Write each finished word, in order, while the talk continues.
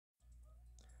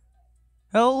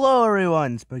Hello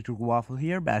everyone, Spectral Waffle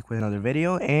here, back with another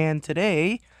video, and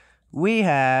today we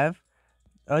have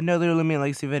another Loomian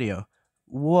Legacy video.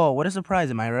 Whoa, what a surprise,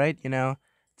 am I right?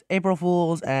 It's April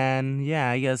Fool's, and yeah,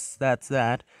 I guess that's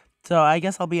that. So I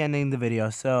guess I'll be ending the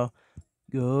video, so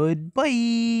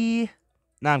goodbye!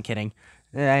 No, I'm kidding.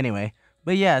 Anyway,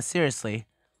 but yeah, seriously.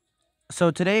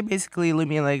 So today, basically,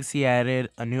 Loomian Legacy added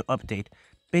a new update.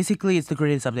 Basically, it's the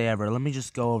greatest update ever. Let me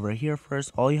just go over here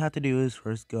first. All you have to do is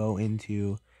first go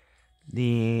into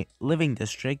the living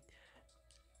district,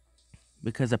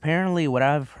 because apparently what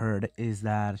I've heard is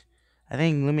that I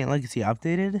think Loomian Legacy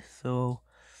updated, so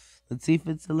let's see if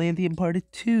it's Atlantean Part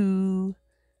 2.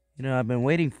 I've been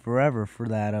waiting forever for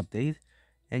that update,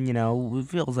 and it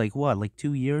feels like what, like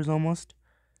 2 years almost?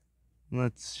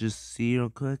 Let's just see real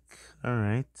quick.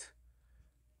 Alright.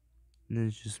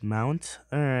 Let's just mount.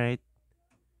 Alright.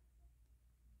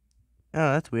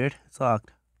 Oh, that's weird. It's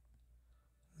locked.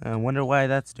 I wonder why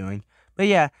that's doing. But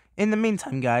yeah, in the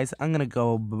meantime, guys, I'm gonna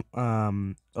go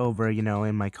over,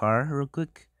 in my car real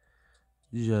quick.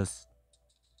 Just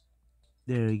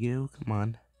there we go. Come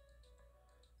on.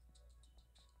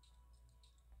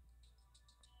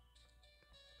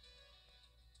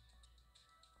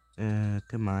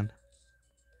 Come on.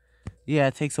 Yeah,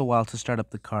 it takes a while to start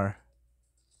up the car.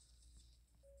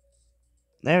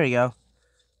 There we go.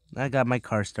 I got my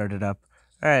car started up.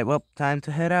 Alright, well, time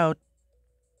to head out.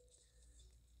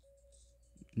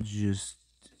 Just,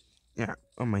 yeah.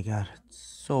 Oh my god, it's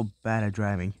so bad at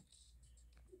driving.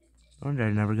 I wonder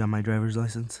I never got my driver's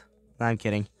license. Nah, I'm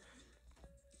kidding.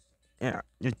 Yeah,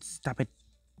 stop it.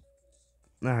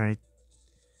 Alright.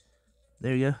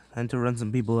 There you go. Time to run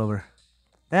some people over.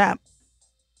 Ah!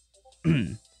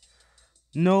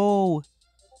 No!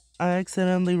 I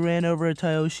accidentally ran over a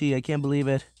Tayoshi. I can't believe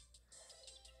it.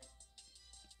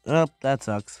 Oh, that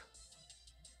sucks.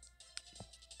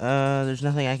 There's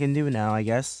nothing I can do now, I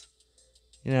guess.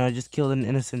 I just killed an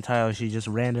innocent Tayoshi. Just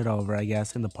ran it over, I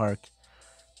guess, in the park.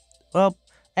 Well,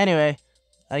 anyway,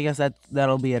 I guess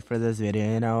that'll be it for this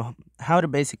video. How to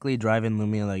basically drive in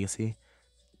Loomian Legacy.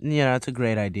 It's a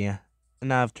great idea. And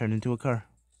now I've turned into a car.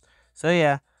 So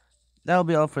yeah, that'll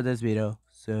be all for this video.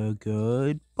 So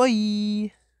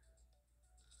goodbye.